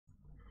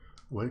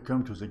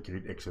Welcome to the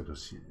Great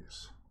Exodus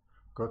series,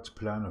 God's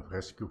plan of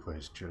rescue for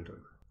his children.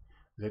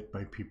 Let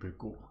my people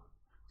go,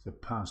 the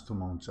path to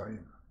Mount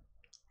Zion.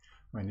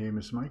 My name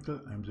is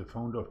Michael, I'm the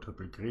founder of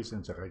Triple Grace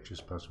and the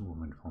Righteous Path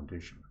Movement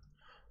Foundation.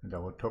 And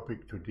our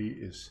topic today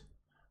is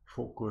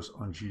focus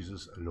on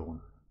Jesus alone.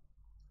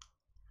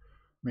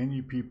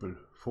 Many people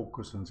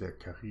focus on their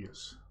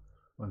careers,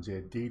 on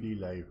their daily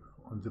life,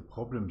 on the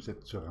problems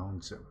that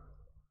surround them.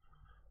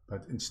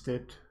 But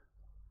instead,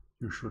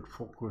 you should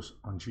focus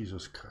on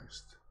Jesus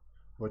Christ,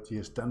 what he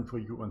has done for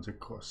you on the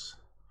cross,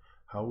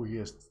 how he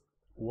has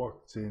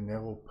walked the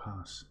narrow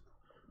path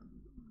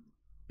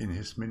in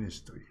his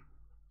ministry.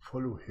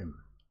 Follow him.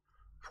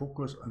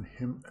 Focus on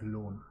him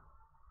alone.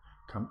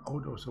 Come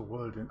out of the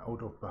world and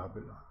out of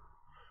Babylon.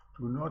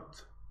 Do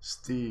not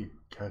stay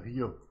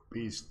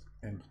career-based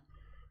and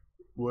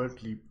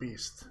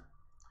worldly-based.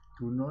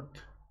 Do not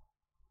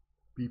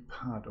be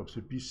part of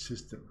the beast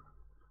system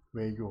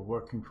where you are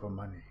working for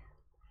money,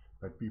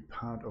 but be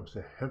part of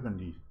the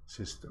heavenly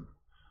system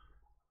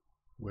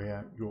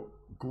where your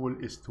goal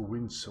is to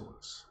win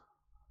souls.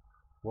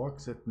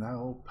 Walk that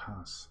narrow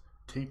path.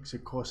 Take the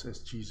course as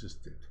Jesus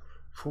did.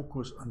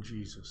 Focus on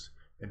Jesus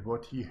and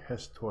what he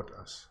has taught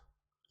us.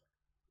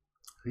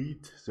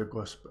 Read the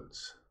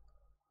Gospels.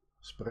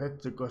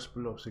 Spread the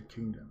gospel of the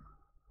kingdom.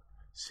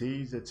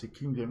 Say that the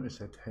kingdom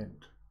is at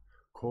hand.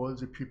 Call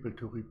the people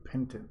to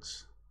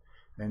repentance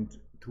and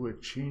to a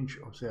change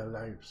of their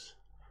lives,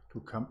 to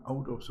come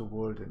out of the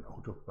world and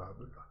out of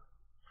Babylon,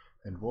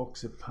 and walk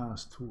the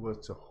path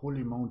towards the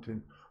holy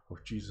mountain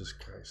of Jesus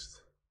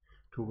Christ,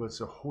 towards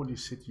the holy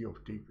city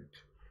of David,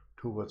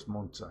 towards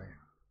Mount Zion.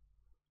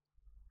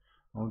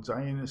 Mount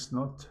Zion is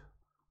not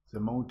the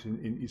mountain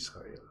in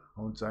Israel.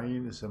 Mount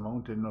Zion is a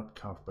mountain not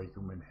carved by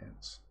human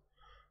hands.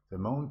 The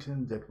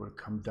mountain that will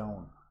come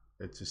down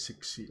at the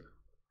sixth seal.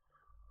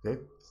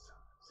 That's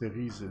the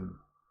reason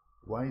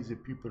why the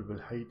people will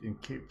hide in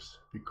caves,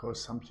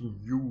 because something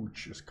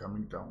huge is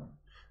coming down.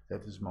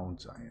 That is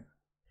Mount Zion.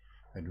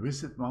 And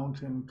with that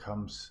mountain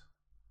comes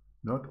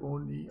not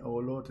only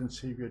our Lord and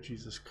Savior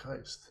Jesus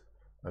Christ,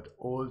 but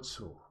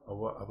also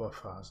our Abba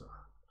Father,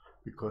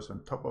 because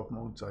on top of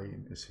Mount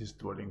Zion is his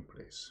dwelling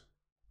place.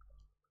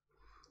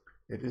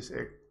 It is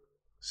a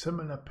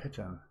similar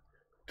pattern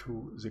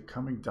to the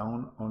coming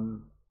down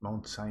on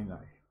Mount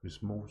Sinai with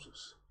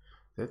Moses.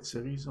 That's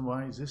the reason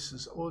why this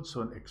is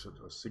also an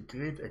Exodus, the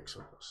great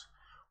Exodus,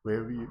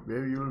 where you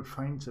will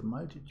find the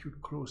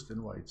multitude clothed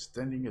in white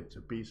standing at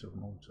the base of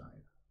Mount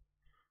Zion,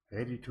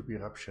 ready to be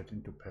raptured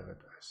into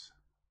paradise.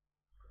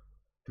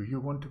 Do you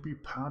want to be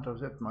part of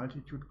that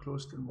multitude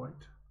clothed in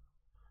white?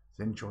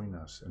 Then join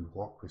us and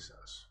walk with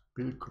us.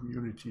 Build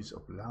communities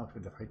of love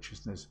and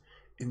righteousness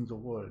in the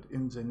world,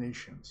 in the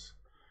nations.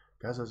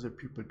 Gather the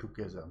people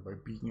together by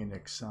being an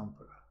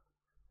example,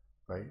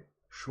 by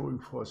showing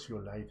forth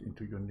your light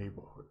into your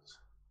neighborhoods.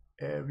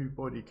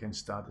 Everybody can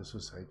start a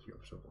society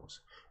of the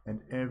rose,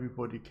 and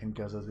everybody can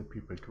gather the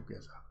people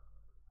together.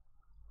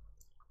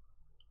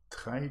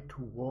 Try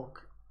to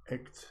walk,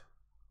 act,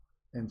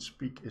 and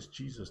speak as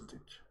Jesus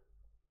did.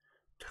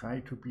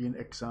 Try to be an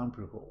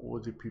example for all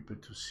the people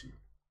to see.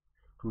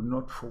 Do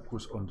not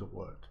focus on the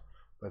world,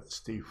 but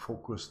stay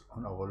focused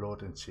on our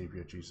Lord and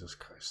Savior Jesus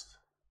Christ.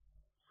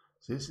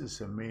 This is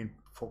the main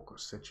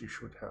focus that you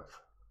should have.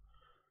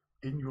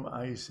 In your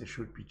eyes there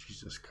should be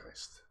Jesus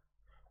Christ,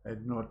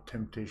 and not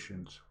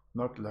temptations,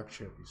 not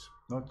luxuries,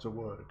 not the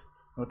world,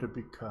 not a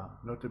big car,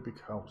 not a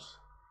big house,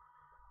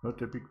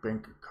 not a big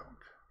bank account.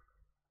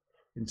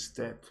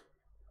 Instead,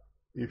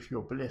 if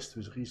you're blessed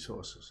with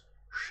resources,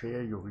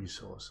 share your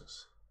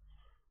resources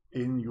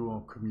in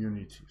your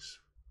communities.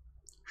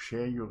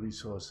 Share your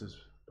resources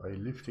by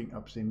lifting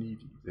up the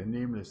needy, the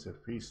nameless, the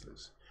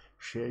faceless.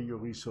 Share your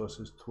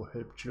resources to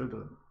help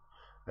children,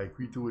 like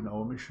we do in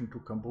our mission to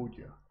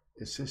Cambodia.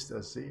 Assist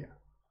us there.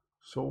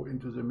 Sow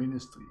into the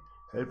ministry.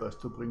 Help us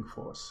to bring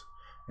forth,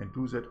 and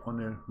do that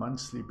on a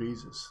monthly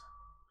basis.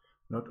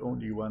 Not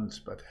only once,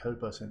 but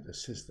help us and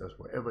assist us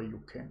wherever you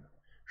can.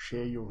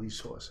 Share your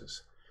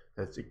resources.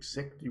 That's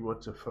exactly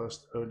what the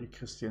first early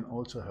Christians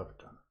also have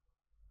done.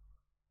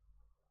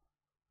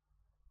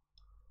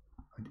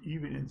 And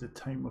even in the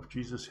time of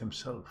Jesus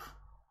himself,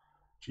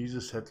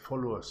 Jesus had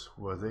followers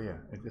who were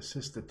there and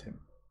assisted him,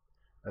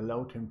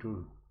 allowed him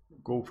to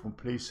go from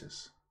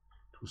places,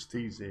 to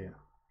stay there.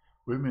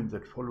 Women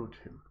that followed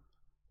him,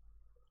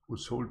 who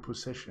sold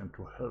possession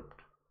to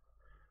help,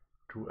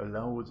 to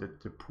allow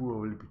that the poor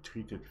will be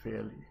treated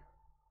fairly.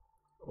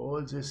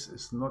 All this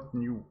is not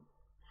new,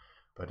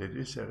 but it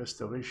is a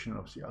restoration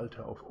of the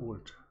altar of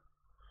old,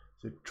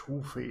 the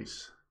true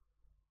faith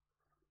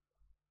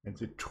and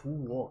the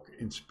true walk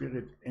in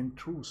spirit and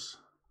truth.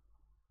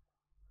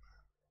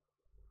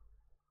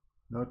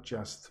 Not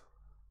just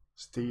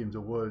stay in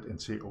the world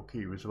and say,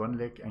 okay, with one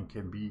leg I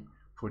can be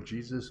for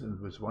Jesus,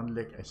 and with one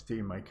leg I stay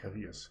in my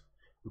careers.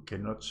 You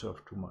cannot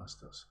serve two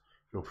masters.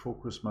 Your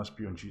focus must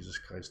be on Jesus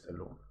Christ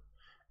alone.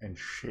 And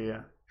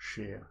share,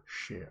 share,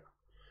 share.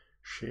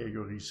 Share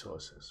your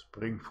resources.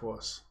 Bring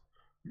forth.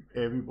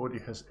 Everybody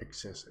has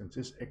access, and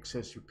this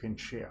access you can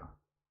share.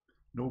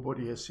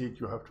 Nobody has said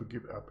you have to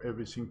give up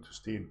everything to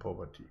stay in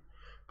poverty.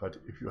 But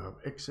if you have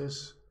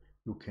excess,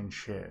 you can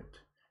share it.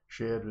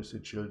 Share it with the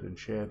children,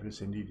 share it with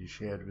the needy,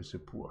 share it with the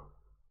poor.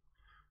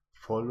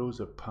 Follow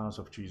the path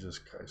of Jesus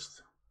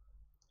Christ.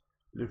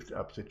 Lift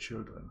up the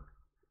children.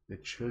 The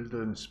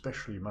children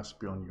especially must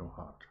be on your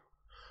heart.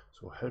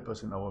 So help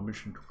us in our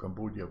mission to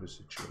Cambodia with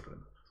the children.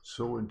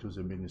 Sow into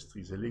the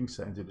ministry. The links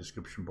are in the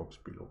description box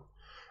below.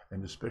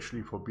 And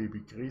especially for baby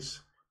Grace,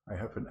 I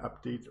have an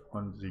update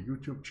on the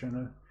YouTube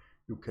channel.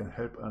 You can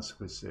help us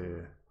with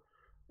the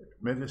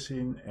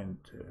medicine and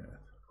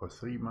for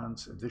 3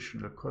 months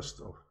additional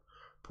cost of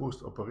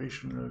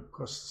post-operational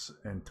costs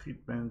and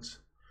treatments.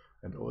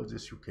 And all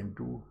this you can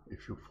do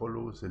if you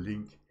follow the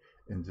link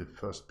in the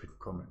first pinned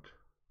comment.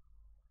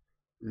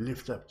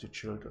 Lift up the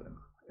children.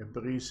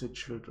 Embrace the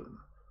children.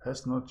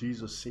 Has not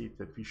Jesus said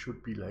that we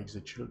should be like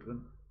the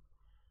children?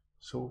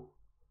 So,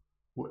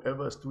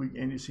 whoever is doing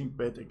anything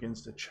bad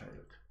against a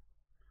child,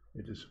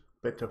 it is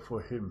better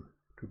for him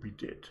to be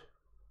dead.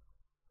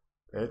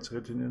 That's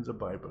written in the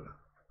Bible.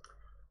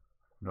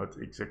 Not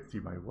exactly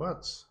my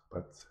words,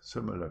 but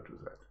similar to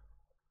that.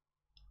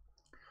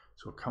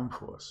 So come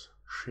forth,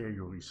 share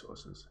your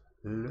resources,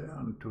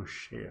 learn to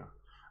share.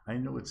 I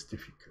know it's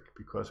difficult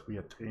because we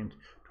are trained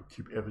to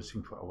keep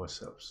everything for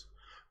ourselves.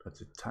 But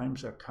the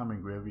times are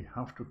coming where we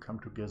have to come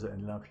together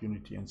in love,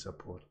 unity and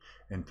support,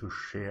 and to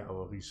share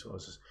our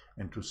resources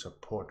and to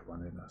support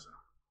one another.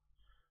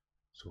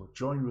 So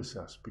join with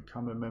us,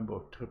 become a member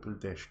of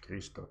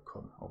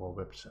triple-grace.com, our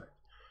website.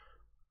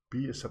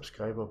 Be a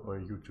subscriber of our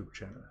YouTube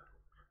channel.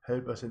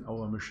 Help us in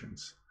our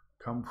missions.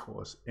 Come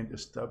forth and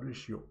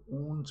establish your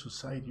own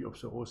society of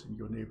the rose in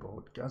your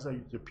neighborhood. Gather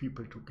the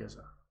people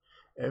together.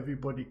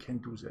 Everybody can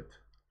do that.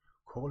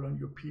 Call on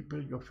your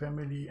people, your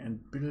family, and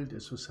build a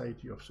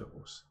society of the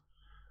rose.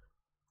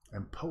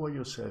 Empower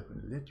yourself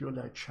and let your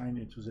light shine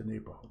into the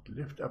neighborhood.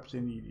 Lift up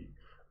the needy.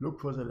 Look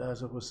for the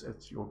Lazarus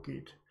at your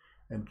gate,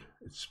 and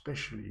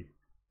especially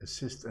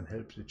assist and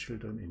help the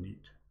children in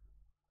need.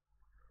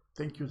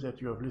 Thank you that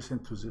you have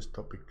listened to this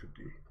topic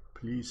today.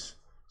 Please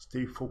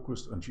stay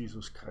focused on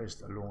Jesus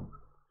Christ alone,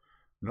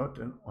 not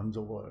on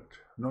the world,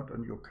 not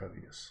on your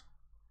careers.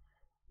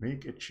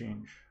 Make a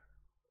change.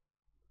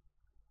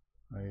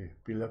 My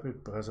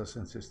beloved brothers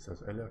and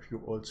sisters, I love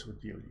you all so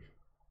dearly.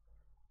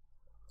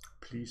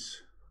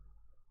 Please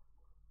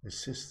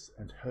assist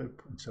and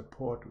help and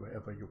support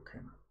wherever you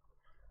can.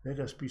 Let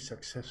us be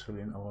successful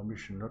in our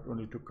mission, not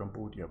only to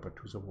Cambodia, but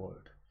to the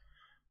world.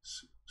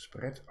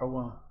 Spread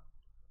our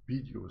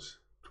videos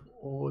to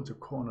all the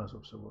corners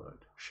of the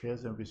world. Share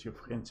them with your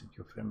friends and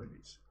your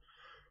families.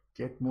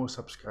 Get more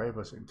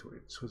subscribers into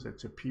it so that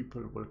the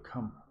people will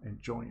come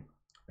and join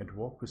and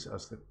walk with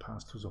us that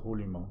path to the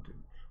holy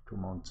mountain, to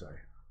Mount Zion.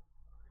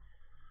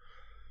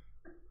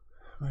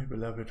 My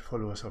beloved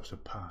followers of the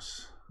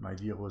path, my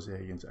dear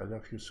Rosarians, I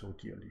love you so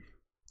dearly.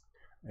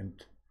 And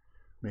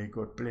may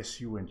God bless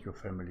you and your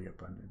family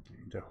abundantly.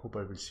 And I hope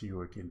I will see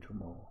you again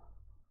tomorrow.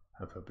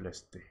 Have a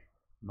blessed day.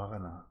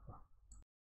 Maranatha.